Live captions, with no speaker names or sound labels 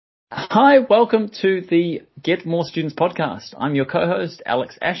Hi, welcome to the Get More Students podcast. I'm your co-host,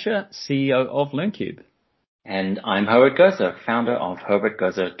 Alex Asher, CEO of LearnCube. And I'm Herbert Gozer, founder of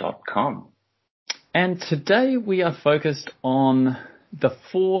herbertgozer.com. And today we are focused on the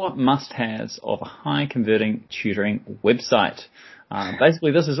 4 must-haves of a high-converting tutoring website.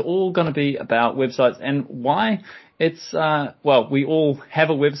 Basically, this is all going to be about websites and why it's, we all have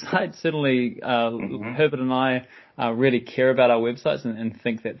a website. Certainly, Herbert and I really care about our websites and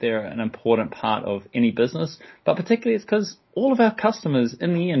think that they're an important part of any business. But particularly it's because all of our customers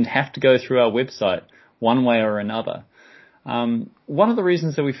in the end have to go through our website one way or another. One of the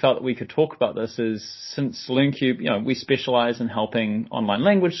reasons that we felt that we could talk about this is since LearnCube, we specialize in helping online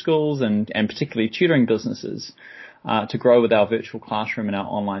language schools and particularly tutoring businesses to grow with our virtual classroom and our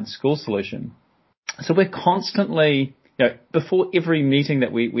online school solution. So we're constantly, before every meeting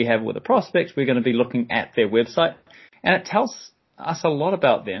that we have with a prospect, we're going to be looking at their website, and it tells us a lot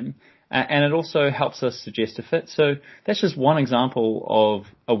about them, and it also helps us suggest a fit. So that's just one example of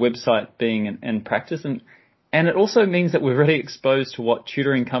a website being in practice, and it also means that we're really exposed to what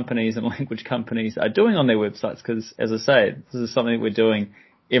tutoring companies and language companies are doing on their websites, because, as I say, this is something that we're doing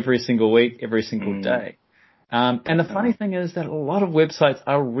every single week, every single day. And the funny thing is that a lot of websites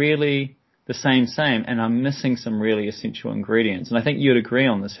are really the same, and are missing some really essential ingredients. And I think you'd agree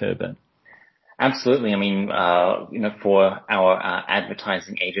on this, Herbert. Absolutely. I mean, for our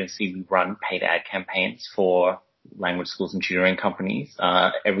advertising agency, we run paid ad campaigns for language schools and tutoring companies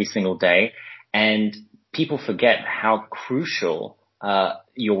every single day. And people forget how crucial the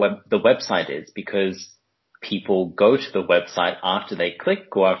website is, because people go to the website after they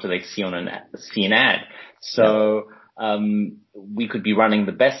click or after they see an ad. So we could be running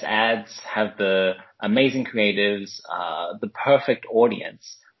the best ads, have the amazing creatives, the perfect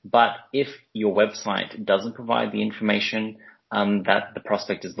audience. But if your website doesn't provide the information that the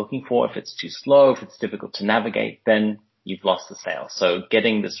prospect is looking for, if it's too slow, if it's difficult to navigate, then you've lost the sale. So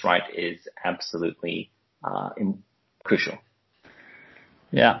getting this right is absolutely crucial.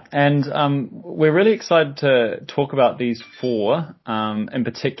 Yeah, and we're really excited to talk about these 4 in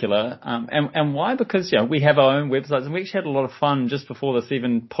particular, and why? Because we have our own websites, and we actually had a lot of fun just before this,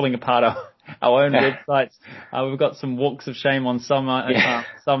 even pulling apart our own websites. We've got some walks of shame on some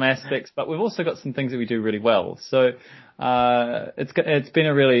aspects, but we've also got some things that we do really well. So it's been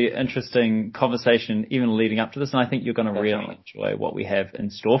a really interesting conversation even leading up to this, and I think you're going to really enjoy what we have in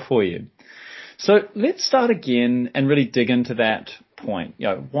store for you. So let's start again and really dig into that point.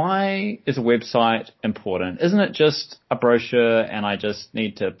 Why is a website important? Isn't it just a brochure and I just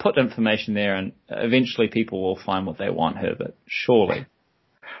need to put information there and eventually people will find what they want, Herbert? Surely.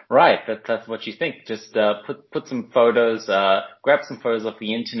 Right. That's what you think. Just put some photos, grab some photos off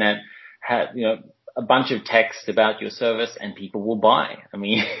the internet, have a bunch of text about your service, and people will buy. I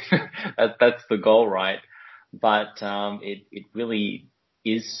mean, that's the goal, right? But it really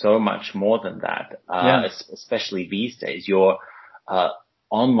is so much more than that, especially these days. Your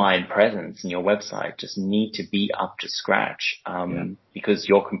online presence and your website just need to be up to scratch, because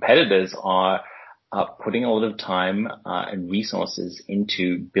your competitors are putting a lot of time and resources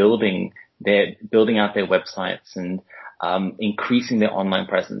into building out their websites and increasing their online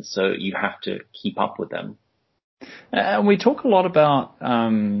presence. So you have to keep up with them. And we talk a lot about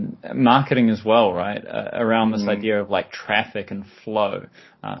marketing as well, right? Around this idea of like traffic and flow.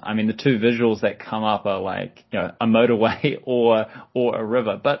 I mean, the 2 visuals that come up are like, a motorway or a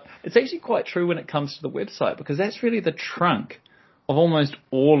river. But it's actually quite true when it comes to the website, because that's really the trunk of almost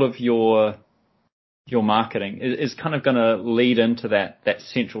all of your marketing is kind of going to lead into that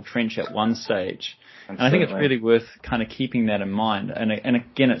central trench at one stage. Absolutely. And I think it's really worth kind of keeping that in mind. And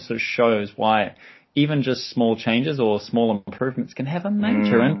again, it sort of shows why even just small changes or small improvements can have a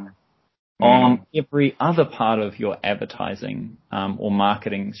major impact on every other part of your advertising or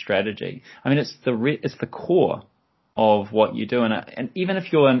marketing strategy. I mean, it's the core of what you do, and even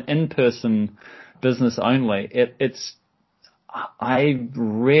if you're an in-person business only, I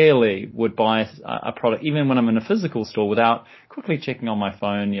rarely would buy a product, even when I'm in a physical store, without quickly checking on my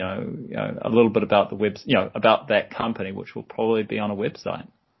phone, a little bit about the about that company, which will probably be on a website.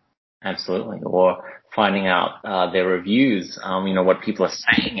 Absolutely. Or finding out their reviews, what people are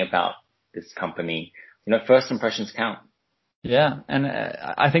saying about this company. First impressions count. Yeah, and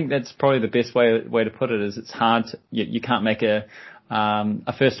I think that's probably the best way to put it. Is it's hard you can't make a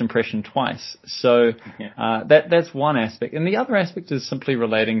first impression twice. So that's one aspect, and the other aspect is simply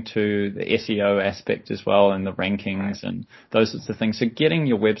relating to the SEO aspect as well, and the rankings and those sorts of things. So getting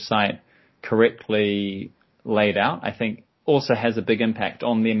your website correctly laid out, I think, also has a big impact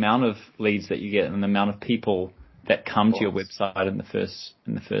on the amount of leads that you get and the amount of people that come to your website in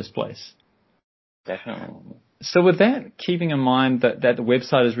the first place. Definitely. So with that, keeping in mind that the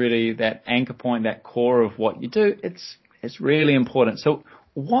website is really that anchor point, that core of what you do, it's really important. So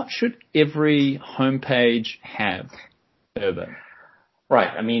what should every homepage have, Herbert? Right.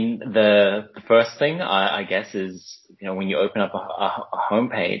 I mean, the first thing I guess is, when you open up a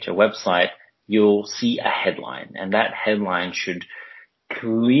homepage, a website, you'll see a headline, and that headline should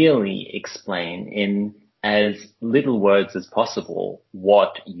clearly explain in as little words as possible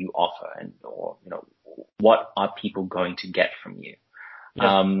what you offer or what are people going to get from you. Yep.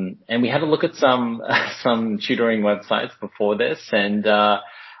 And we had a look at some tutoring websites before this, and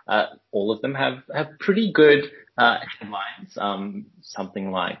all of them have pretty good headlines.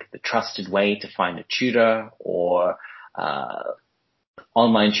 Something like the trusted way to find a tutor, or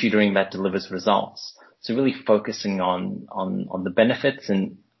online tutoring that delivers results. So really focusing on the benefits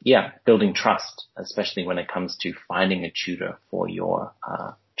and building trust, especially when it comes to finding a tutor for your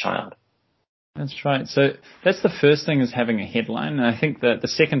child. That's right. So that's the first thing, is having a headline. And I think that the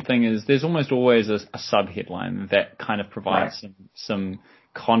second thing is there's almost always a sub-headline that kind of provides some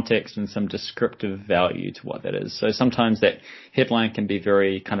context and some descriptive value to what that is. So sometimes that headline can be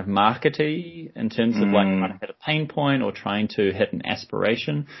very kind of markety in terms of like trying to hit a pain point or trying to hit an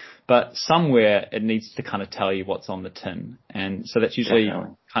aspiration, but somewhere it needs to kind of tell you what's on the tin. And so that's usually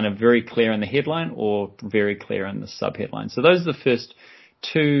kind of very clear in the headline or very clear in the sub-headline. So those are the first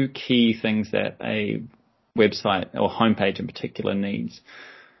two key things that a website or homepage in particular needs.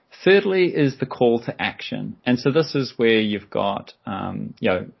 Thirdly is the call to action. And so this is where you've got, in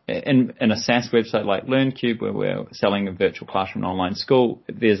a SaaS website like LearnCube, where we're selling a virtual classroom and online school,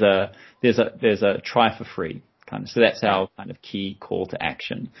 there's a try for free kind of. So that's our kind of key call to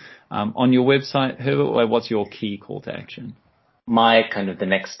action. On your website, Herbert, what's your key call to action? My kind of the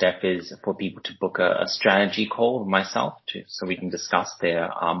next step is for people to book a strategy call with myself so we can discuss their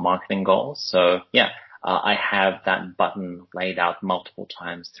marketing goals. So I have that button laid out multiple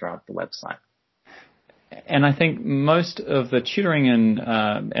times throughout the website. And I think most of the tutoring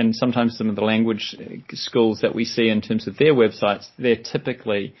and sometimes some of the language schools that we see in terms of their websites, they're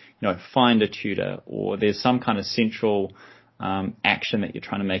typically, find a tutor, or there's some kind of central action that you're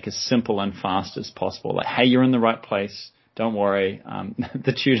trying to make as simple and fast as possible. Like, hey, you're in the right place. Don't worry,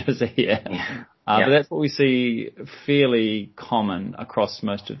 the tutors are here. But that's what we see fairly common across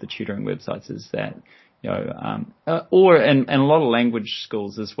most of the tutoring websites, is that, or in a lot of language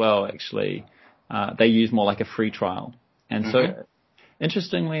schools as well, actually, they use more like a free trial. And so,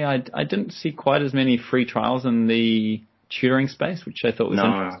 interestingly, I didn't see quite as many free trials in the tutoring space, which I thought was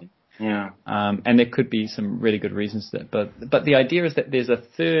interesting. Yeah. And there could be some really good reasons to that. But the idea is that there's a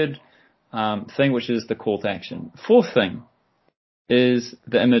third thing, which is the call to action. Fourth thing is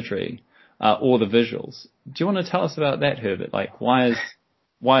the imagery or the visuals. Do you want to tell us about that, Herbert? Like, why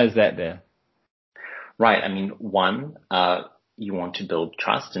is that there? Right. I mean, one, you want to build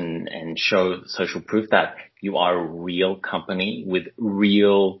trust and show social proof that you are a real company with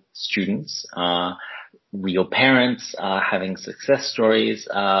real students, real parents, having success stories,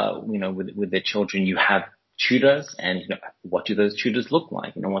 with their children. You have tutors, and what do those tutors look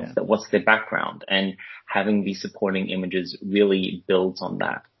like? What's their background? And having these supporting images really builds on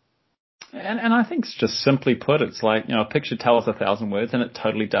that. And I think it's just simply put, it's like, a picture tells 1,000 words, and it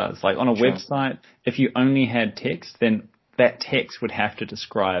totally does. Like on a website, if you only had text, then that text would have to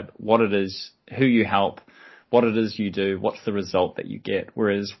describe what it is, who you help, what it is you do, what's the result that you get.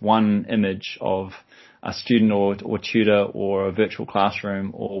 Whereas one image of a student or tutor or a virtual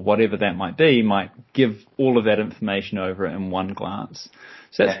classroom or whatever that might be might give all of that information over in one glance.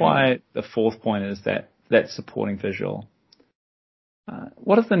 So that's why the fourth point is that supporting visual.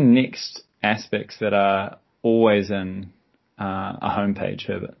 What are the next aspects that are always in a homepage,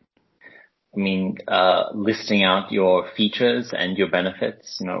 Herbert? I mean, listing out your features and your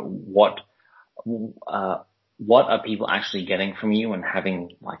benefits. What are people actually getting from you, and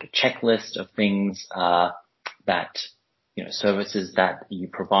having like a checklist of things that services that you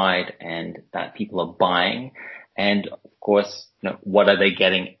provide and that people are buying, and of course, what are they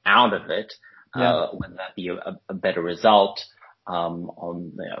getting out of it? Whether that be a better result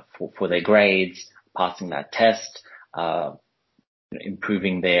for their grades, passing that test,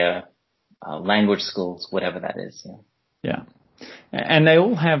 improving their language skills, whatever that is. Yeah. And they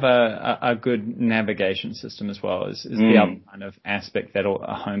all have a good navigation system as well, is the other kind of aspect that a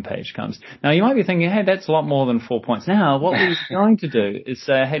homepage comes. Now, you might be thinking, hey, that's a lot more than 4 points. Now, what we're going to do is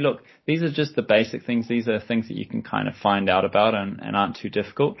say, hey, look, these are just the basic things. These are things that you can kind of find out about and aren't too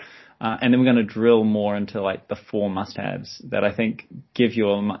difficult. And then we're going to drill more into like the 4 must-haves that I think give you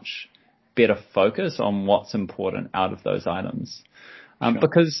a much better focus on what's important out of those items. Sure.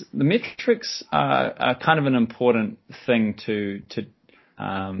 Because the metrics are kind of an important thing to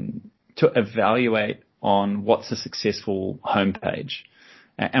evaluate on what's a successful homepage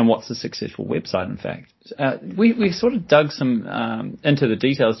and what's a successful website. In fact, we sort of dug some into the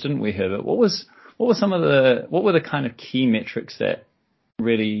details, didn't we, Herbert? What were the kind of key metrics that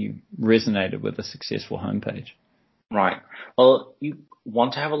really resonated with a successful homepage? Right. Well, you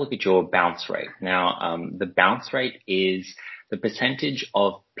want to have a look at your bounce rate. Now, the bounce rate is the percentage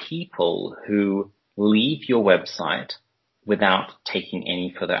of people who leave your website without taking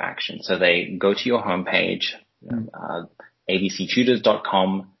any further action. So they go to your homepage,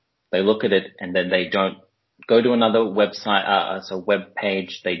 abctutors.com, they look at it, and then they don't go to another website, web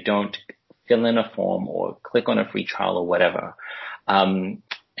page, they don't fill in a form or click on a free trial or whatever. And,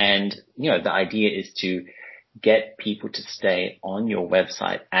 the idea is to get people to stay on your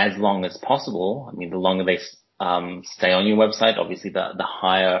website as long as possible. I mean, the longer they stay on your website, obviously the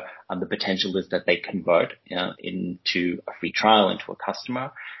higher the potential is that they convert into a free trial, into a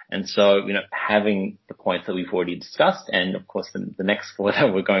customer. And so, having the points that we've already discussed, and of course the next four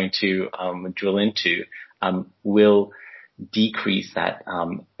that we're going to drill into will decrease that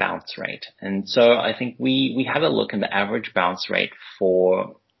bounce rate. And so I think we have a look, and the average bounce rate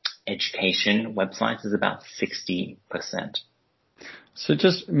for education websites is about 60%. So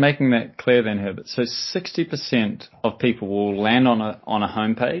just making that clear then, Herbert. So 60% of people will land on a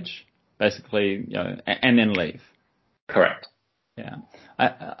homepage, basically, and then leave. Correct. Yeah.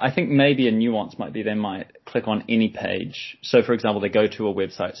 I think maybe a nuance might be they might click on any page. So for example, they go to a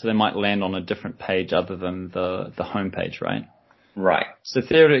website, so they might land on a different page other than the homepage, right? Right. So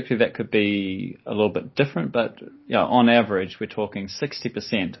theoretically that could be a little bit different, but on average we're talking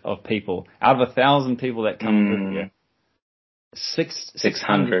 60% of people out of 1,000 people that come through here.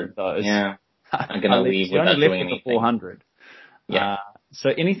 600 of those. Yeah. I'm going to leave without doing anything. 400. Yeah. So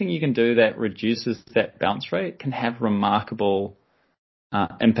anything you can do that reduces that bounce rate can have remarkable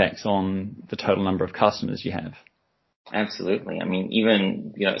impacts on the total number of customers you have. Absolutely. I mean,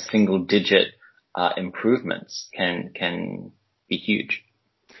 even single digit improvements can be huge.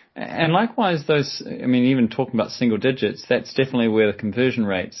 And likewise, even talking about single digits, that's definitely where the conversion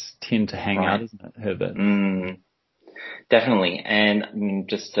rates tend to hang out, isn't it, Herbert? Definitely. And I mean,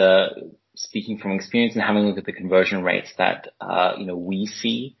 just speaking from experience and having a look at the conversion rates that we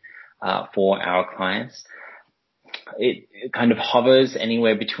see for our clients, it kind of hovers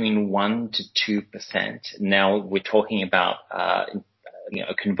anywhere between 1% to 2%. Now we're talking about a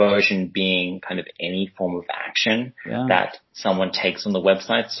conversion being kind of any form of action that someone takes on the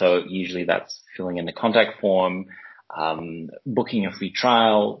website. So usually that's filling in the contact form, booking a free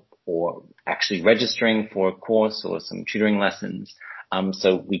trial, or actually registering for a course or some tutoring lessons.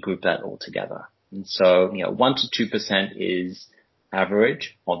 So we group that all together. And so, 1% to 2% is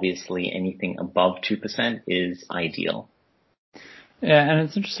average. Obviously, anything above 2% is ideal. Yeah, and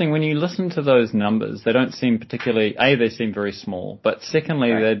it's interesting when you listen to those numbers, they don't seem particularly, they seem very small, but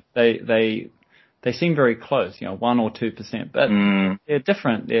secondly, right, they seem very close, 1 or 2%, but they're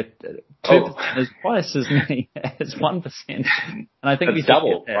different. 2% is twice as many as 1%. And I think it's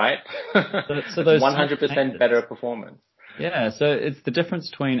double, right? So those 100% better performance. Yeah, so it's the difference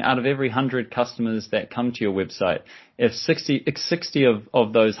between out of every 100 customers that come to your website, if 60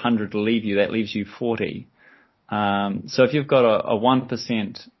 of those 100 leave you, that leaves you 40. So if you've got a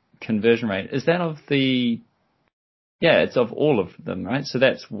 1% conversion rate, is that of it's of all of them, right? So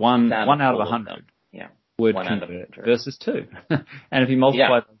that's one out of 100 would convert versus 2. And if you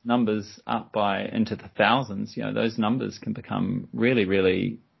multiply those numbers up into the thousands, those numbers can become really,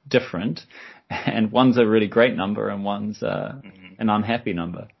 really different. And one's a really great number and one's an unhappy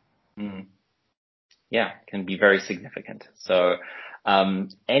number. Yeah, can be very significant. So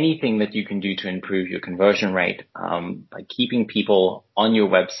anything that you can do to improve your conversion rate by keeping people on your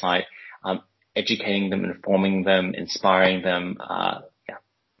website, educating them, informing them, inspiring them.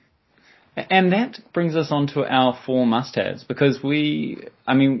 And that brings us on to our 4 must-haves, because you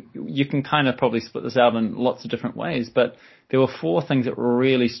can kind of probably split this out in lots of different ways, but there were 4 things that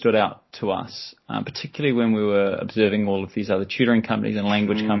really stood out to us, particularly when we were observing all of these other tutoring companies and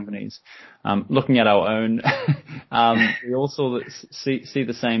language companies, looking at our own. We also see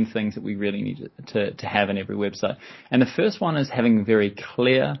the same things that we really need to have in every website. And the first one is having very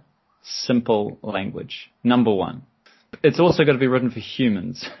clear, simple language. Number 1. It's also got to be written for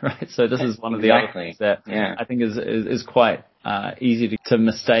humans, right? So this is one of the other things that I think is quite easy to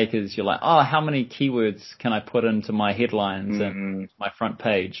mistake. Is you're like, how many keywords can I put into my headlines and my front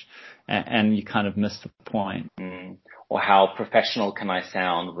page, and you kind of miss the point. or how professional can I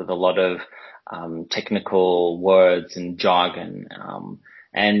sound with a lot of technical words and jargon,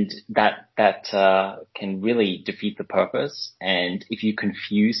 and that can really defeat the purpose. And if you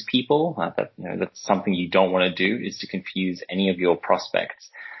confuse people, that's something you don't want to do, is to confuse any of your prospects.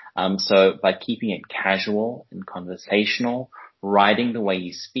 So by keeping it casual and conversational, writing the way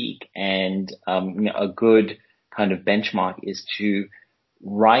you speak, and a good kind of benchmark is to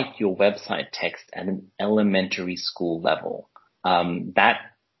write your website text at an elementary school level. That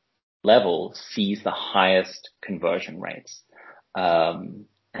level sees the highest conversion rates. And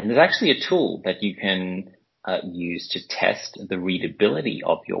there's actually a tool that you can use to test the readability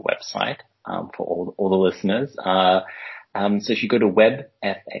of your website for all the listeners. So if you go to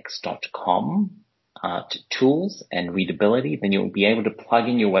webfx.com to tools and readability, then you'll be able to plug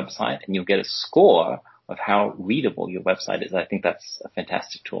in your website and you'll get a score of how readable your website is. I think that's a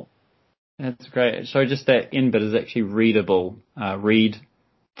fantastic tool. That's great. So just that end bit is actually readable,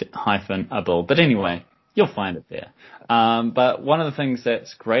 read-able. But anyway, you'll find it there. But one of the things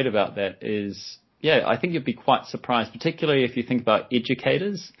that's great about that is, I think you'd be quite surprised, particularly if you think about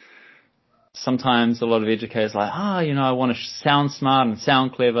educators. Sometimes a lot of educators are like, I want to sound smart and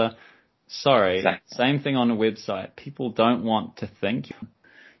sound clever. Sorry, exactly. Same thing on a website. People don't want to think.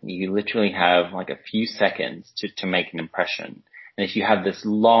 You literally have like a few seconds to make an impression. And if you have this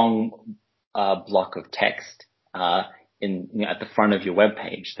long block of text at the front of your web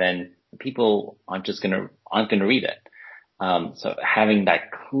page, then people aren't going to read it. So having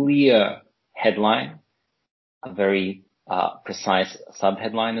that clear headline, a very precise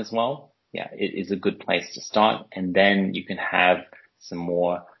subheadline as well, it is a good place to start. And then you can have some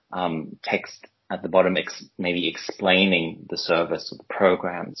more text at the bottom, maybe explaining the service or the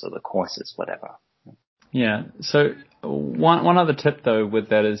programs or the courses, whatever. Yeah. So one other tip though with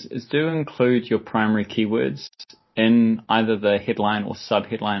that is do include your primary keywords in either the headline or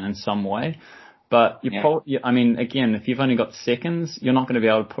subheadline in some way. But again, if you've only got seconds, you're not going to be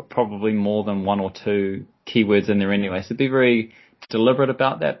able to put probably more than one or two keywords in there anyway. So be very deliberate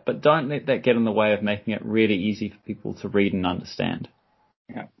about that, but don't let that get in the way of making it really easy for people to read and understand.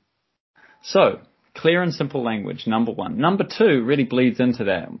 Yeah. So, clear and simple language, number one. Number two really bleeds into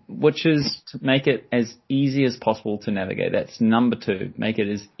that, which is to make it as easy as possible to navigate. That's number two. Make it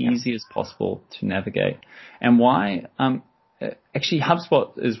as easy as possible to navigate. And why? Actually,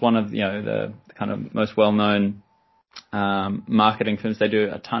 HubSpot is one of the kind of most well-known marketing firms. They do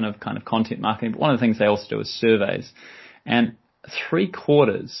a ton of kind of content marketing, but one of the things they also do is surveys. And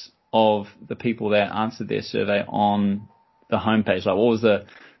 3/4 of the people that answered their survey on the homepage, like what was the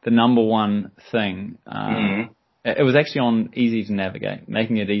number one thing, it was actually on easy to navigate,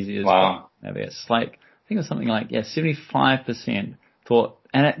 making it easy as well to navigate. It's like, I think it was something like, 75% thought,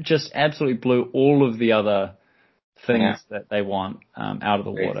 and it just absolutely blew all of the other things that they want out of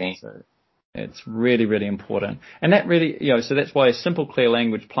the water. So it's really, really important. And that really, so that's why simple, clear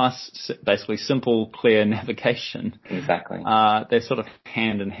language plus basically simple, clear navigation. Exactly. They're sort of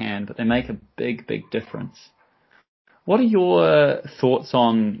hand in hand, but they make a big, big difference. What are your thoughts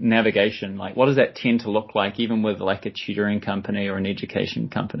on navigation? Like, what does that tend to look like, even with like a tutoring company or an education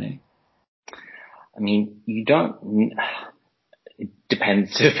company? I mean, you don't. It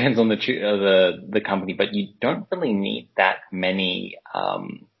depends on the company, but you don't really need that many,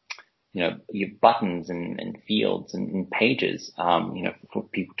 your buttons and fields and pages, for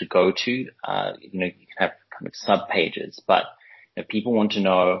people to go to. You can have kind of sub pages, but people want to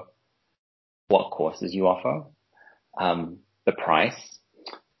know what courses you offer. The price,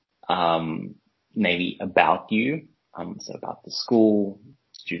 maybe about you, so about the school,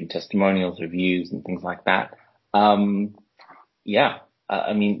 student testimonials, reviews, and things like that.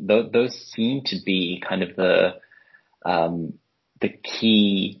 Those seem to be kind of the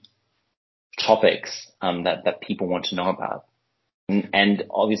key topics that people want to know about, and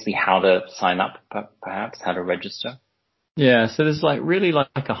obviously how to sign up, perhaps how to register. Yeah, so there's really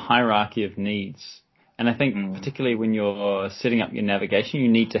like a hierarchy of needs. And I think particularly when you're setting up your navigation, you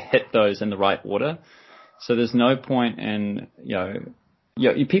need to hit those in the right order. So there's no point in,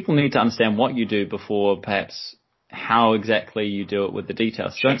 people need to understand what you do before perhaps how exactly you do it with the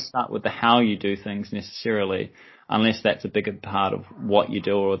details. So don't start with the how you do things necessarily, unless that's a bigger part of what you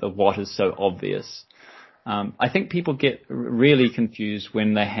do or the what is so obvious. I think people get really confused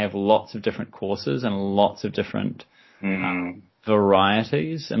when they have lots of different courses and lots of different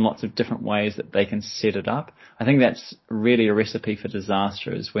varieties and lots of different ways that they can set it up. I think that's really a recipe for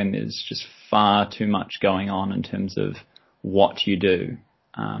disaster, is when there's just far too much going on in terms of what you do,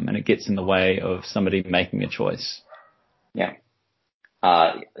 and it gets in the way of somebody making a choice. Yeah.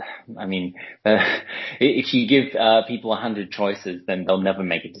 I mean, if you give people 100 choices, then they'll never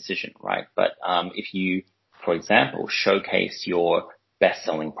make a decision, right? But if you, for example, showcase your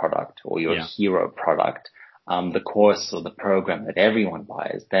best-selling product or your hero product, the course or the program that everyone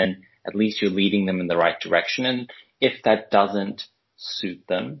buys, then at least you're leading them in the right direction. And if that doesn't suit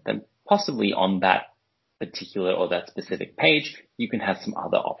them, then possibly on that particular or that specific page, you can have some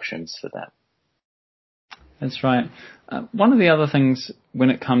other options for them. That's right. One of the other things when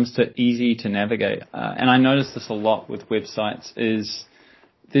it comes to easy to navigate, and I notice this a lot with websites, is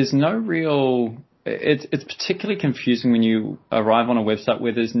there's no real, it's particularly confusing when you arrive on a website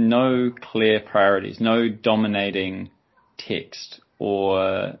where there's no clear priorities, no dominating text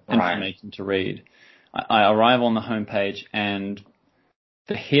or information to read. I arrive on the homepage and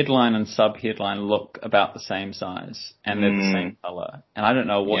the headline and sub-headline look about the same size and they're the same color. And I don't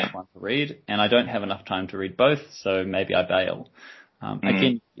know which one to read, and I don't have enough time to read both, so maybe I bail.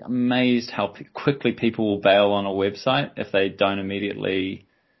 Again, amazed how quickly people will bail on a website if they don't immediately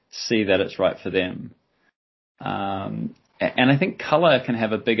see that it's right for them. And I think color can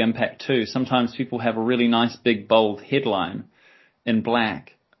have a big impact too. Sometimes people have a really nice big bold headline in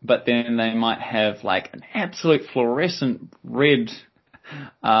black, but then they might have like an absolute fluorescent red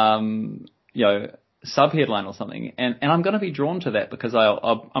sub-headline or something. And I'm going to be drawn to that because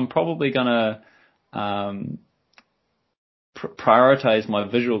I'm probably going to prioritize my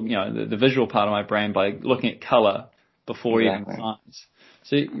visual, the visual part of my brain by looking at color before even size.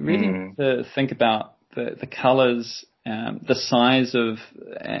 So you really need to think about the colors, the size of,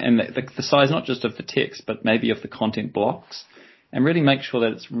 and the size not just of the text, but maybe of the content blocks, and really make sure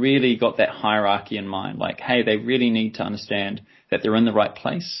that it's really got that hierarchy in mind. Like, hey, they really need to understand that they're in the right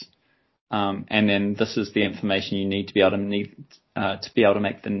place, and then this is the information you need to be able to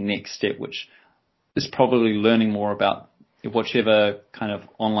make the next step, which is probably learning more about whichever kind of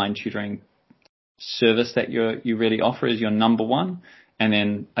online tutoring service that you really offer is your number one. And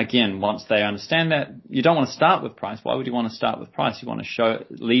then again, once they understand that, you don't want to start with price. Why would you want to start with price? You want to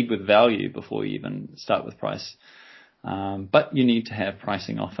lead with value before you even start with price. But you need to have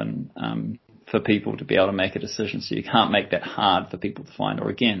pricing often for people to be able to make a decision. So you can't make that hard for people to find. Or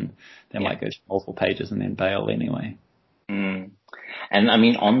again, they might go to multiple pages and then bail anyway. And I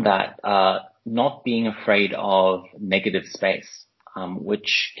mean, on that, not being afraid of negative space,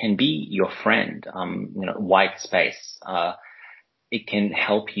 which can be your friend, white space. It can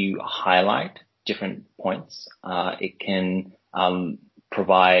help you highlight different points. It can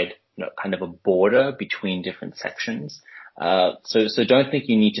provide kind of a border between different sections. So don't think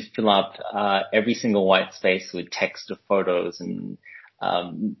you need to fill up every single white space with text or photos and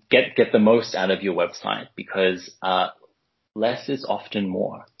get the most out of your website, because less is often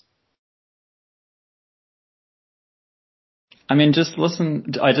more. I mean, just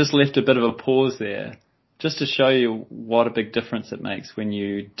listen. I just left a bit of a pause there, just to show you what a big difference it makes when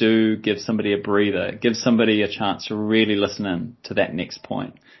you do give somebody a breather, give somebody a chance to really listen in to that next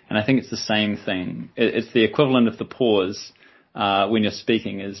point. And I think it's the same thing. It's the equivalent of the pause when you're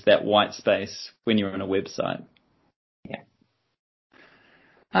speaking, is that white space when you're on a website. Yeah.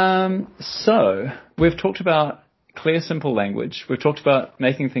 So we've talked about clear, simple language. We've talked about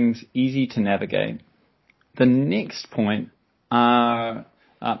making things easy to navigate. The next point are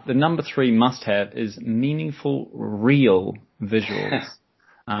the number 3 must-have is meaningful, real visuals.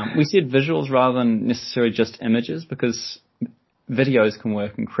 We said visuals rather than necessarily just images, because videos can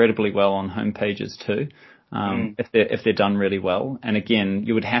work incredibly well on home pages too, if they're done really well. And again,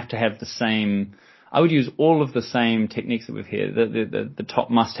 you would have to have the same. I would use all of the same techniques that we've here. The top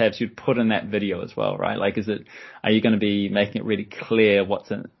must-haves you'd put in that video as well, right? Like, are you going to be making it really clear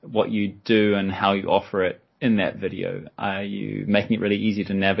what you do and how you offer it in that video? Are you making it really easy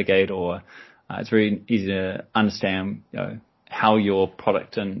to navigate, or it's very easy to understand, how your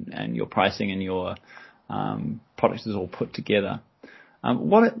product and your pricing and your product is all put together?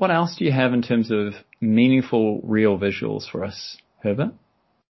 What else do you have in terms of meaningful, real visuals for us, Herbert?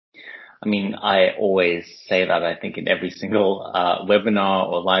 I mean, I always say that, I think, in every single webinar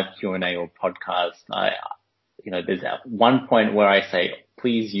or live Q&A or podcast. There's one point where I say,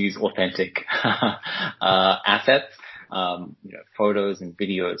 please use authentic assets, photos and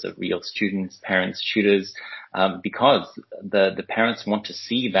videos of real students, parents, tutors, because the parents want to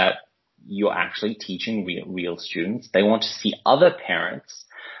see that you're actually teaching real students. They want to see other parents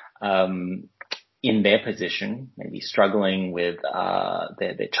in their position, maybe struggling with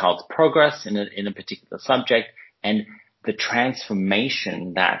their child's progress in a particular subject, and the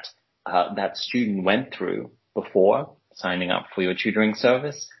transformation that that student went through before signing up for your tutoring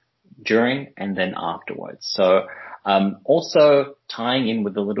service, during, and then afterwards. So Also tying in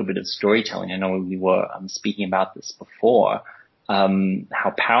with a little bit of storytelling. I know we were speaking about this before,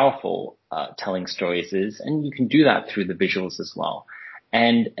 how powerful telling stories is, and you can do that through the visuals as well.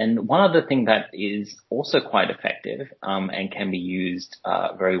 And one other thing that is also quite effective and can be used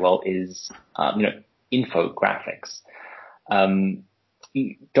very well is infographics.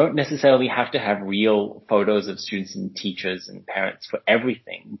 You don't necessarily have to have real photos of students and teachers and parents for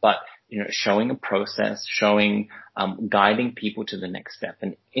everything, but showing a process, guiding people to the next step.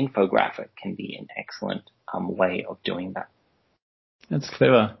 An infographic can be an excellent way of doing that. That's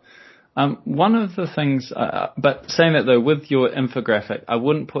clever. One of the things, but saying that though, with your infographic, I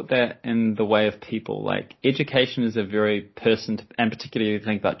wouldn't put that in the way of people. Like, education is a very and particularly if you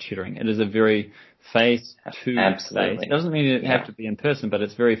think about tutoring, it is a very face-to-face. It doesn't mean it have to be in person, but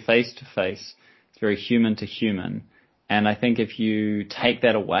it's very face-to-face. It's very human to human. And I think if you take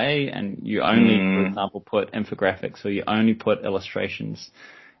that away and you only, for example, put infographics or you only put illustrations,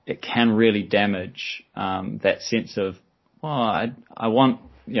 it can really damage that sense of, I want,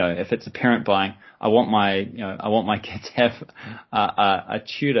 if it's a parent buying, I want my kids to have a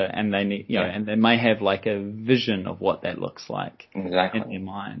tutor, and they need, and they may have like a vision of what that looks like in their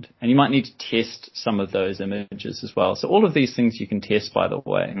mind. And you might need to test some of those images as well. So all of these things you can test, by the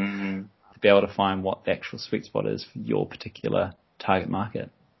way, to be able to find what the actual sweet spot is for your particular target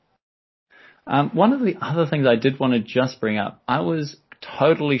market. One of the other things I did want to just bring up, I was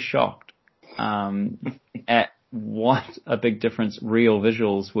totally shocked at what a big difference real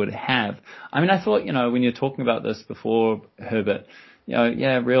visuals would have. I mean, I thought, when you're talking about this before, Herbert,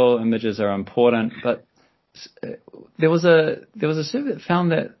 real images are important, but there was a survey that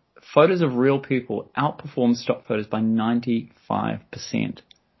found that photos of real people outperform stock photos by 95%.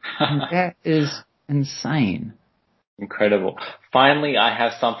 And that is insane. Incredible. Finally, I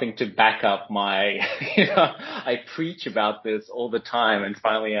have something to back up my, I preach about this all the time, and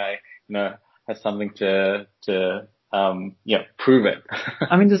finally I, have something to prove it.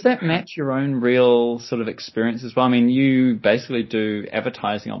 I mean, does that match your own real sort of experience as well? I mean, you basically do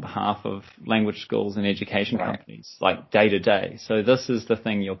advertising on behalf of language schools and education companies, like day to day. So this is the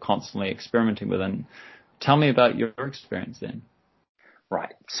thing you're constantly experimenting with. And tell me about your experience then.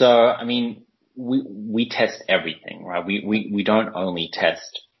 Right. So, I mean, we test everything, right? We don't only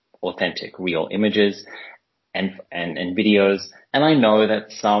test authentic, real images and videos. And I know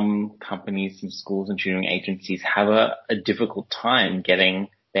that some companies, some schools and tutoring agencies have a difficult time getting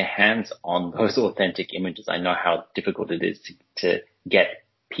their hands on those authentic images. I know how difficult it is to get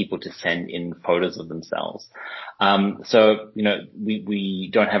people to send in photos of themselves. So, we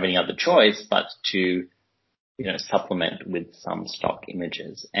don't have any other choice but to, supplement with some stock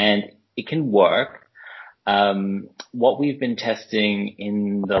images, and it can work. What we've been testing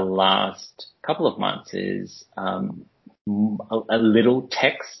in the last couple of months is a little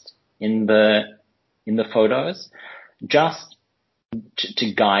text in the photos, just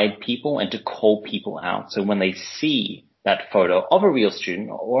to guide people and to call people out. So when they see that photo of a real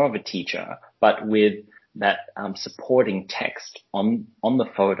student or of a teacher, but with that supporting text on the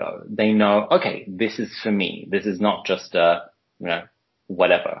photo, they know, okay, this is for me. This is not just a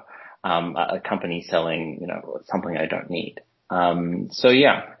whatever. A company selling, something I don't need.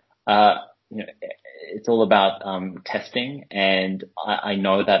 It's all about testing. And I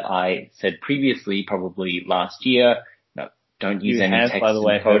know that I said previously, probably last year, don't use any text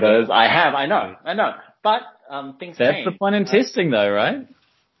in photos. I have, I know. But things change. That's the point in testing, though, right?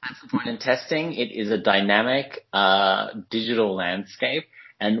 That's the point in testing. It is a dynamic digital landscape,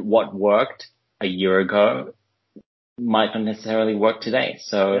 and what worked a year ago might not necessarily work today.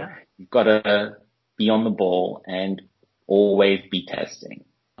 So you've got to be on the ball and always be testing.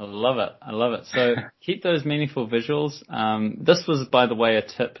 I love it. So keep those meaningful visuals. This was, by the way, a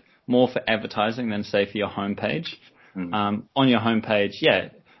tip more for advertising than, say, for your homepage. On your homepage,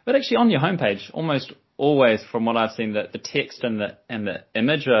 but actually on your homepage, almost always, from what I've seen, that the text and the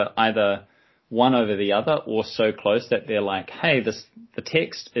image are either one over the other or so close that they're like, hey, the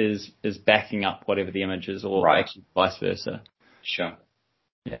text is backing up whatever the image is, or actually vice versa. Sure.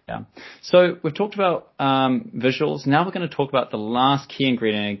 Yeah. So we've talked about visuals. Now we're going to talk about the last key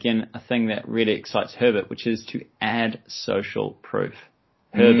ingredient, again, a thing that really excites Herbert, which is to add social proof.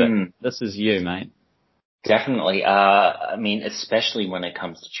 Herbert, this is you, mate. Definitely. I mean, especially when it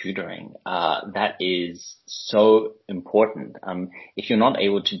comes to tutoring, that is so important. If you're not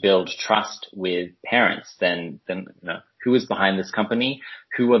able to build trust with parents, then who is behind this company?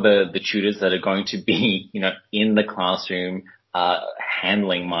 Who are the tutors that are going to be, in the classroom,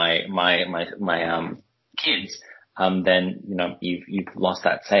 handling my kids? then, you've lost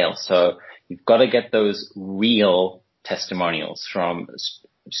that sale. So you've got to get those real testimonials from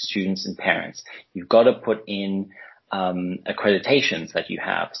students and parents. You've got to put in accreditations that you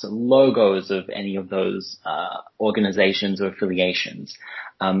have, so logos of any of those organizations or affiliations,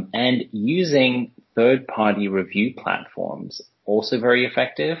 and using third-party review platforms, also very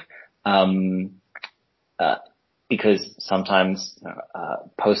effective, because sometimes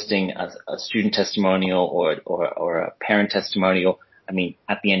posting a student testimonial or a parent testimonial, I mean,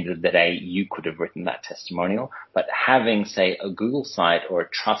 at the end of the day, you could have written that testimonial, but having, say, a Google site or a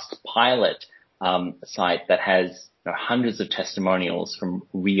Trustpilot site that has hundreds of testimonials from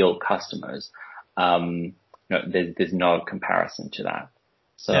real customers, there's no comparison to that.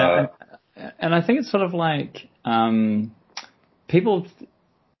 So, yeah, and I think it's sort of like people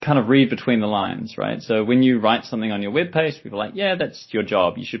kind of read between the lines, right? So when you write something on your webpage, people are like, yeah, that's your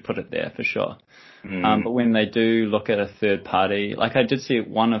job. You should put it there for sure. But when they do look at a third party, like I did see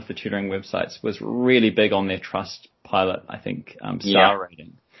one of the tutoring websites was really big on their Trustpilot, I think, star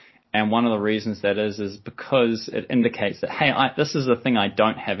rating. And one of the reasons that is because it indicates that, hey, this is a thing I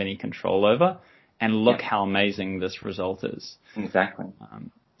don't have any control over, and look how amazing this result is. Exactly.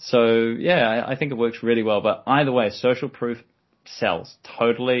 So yeah, I think it works really well. But either way, social proof sells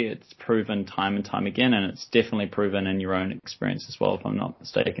totally. It's proven time and time again, and it's definitely proven in your own experience as well, if I'm not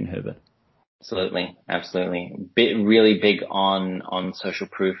mistaken, Herbert. Absolutely. Really big on social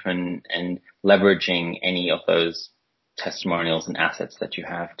proof and leveraging any of those testimonials and assets that you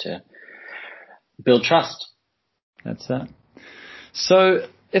have to build trust. That's it. So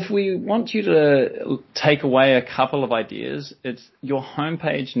if we want you to take away a couple of ideas, it's your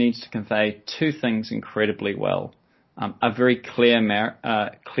homepage needs to convey two things incredibly well. A very clear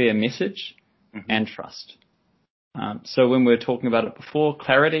message and trust. So when we were talking about it before,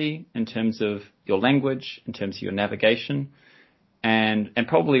 clarity in terms of your language, in terms of your navigation, and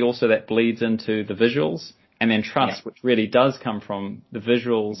probably also that bleeds into the visuals, and then trust, which really does come from the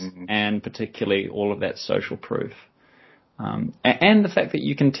visuals and particularly all of that social proof. And the fact that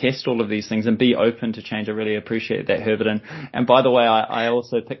you can test all of these things and be open to change. I really appreciate that, Herbert. And by the way, I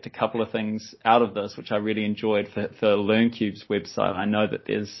also picked a couple of things out of this, which I really enjoyed for LearnCube's website. I know that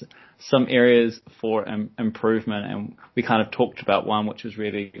there's some areas for improvement, and we kind of talked about one, which was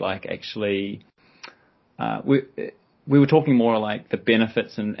really like actually, we were talking more like the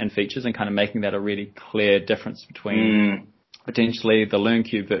benefits and features and kind of making that a really clear difference between potentially the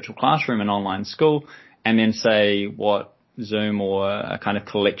LearnCube virtual classroom and online school, and then say what Zoom or a kind of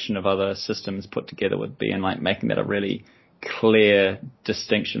collection of other systems put together would be, and like making that a really clear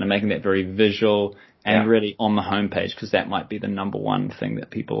distinction and making that very visual and really on the homepage, because that might be the number one thing that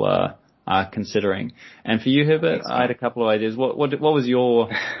people are considering. And for you, Herbert, I had a couple of ideas. What was your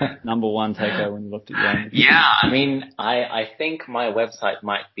number one takeaway when you looked at your own? Yeah, I mean, I think my website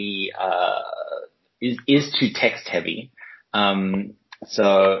might be is too text heavy.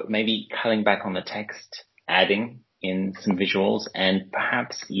 So maybe cutting back on the text, adding in some visuals, and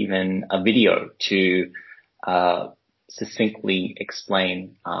perhaps even a video to succinctly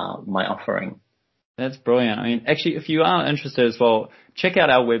explain my offering. That's brilliant. I mean, actually, if you are interested as well, check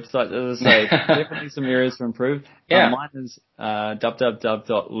out our website. As I say, definitely some areas to improve. Mine is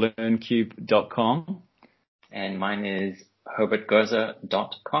www.learncube.com. And mine is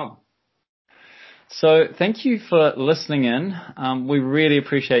herbertgozer.com. So thank you for listening in. We really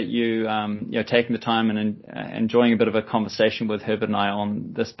appreciate you, taking the time and enjoying a bit of a conversation with Herbert and I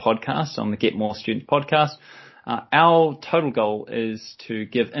on this podcast, on the Get More Students podcast. Our total goal is to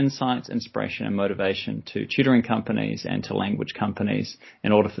give insights, inspiration, and motivation to tutoring companies and to language companies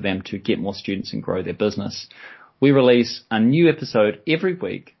in order for them to get more students and grow their business. We release a new episode every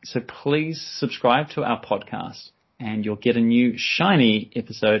week, so please subscribe to our podcast and you'll get a new shiny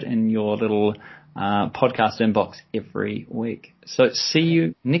episode in your little podcast inbox every week. So see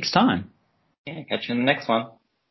you next time. Yeah, catch you in the next one.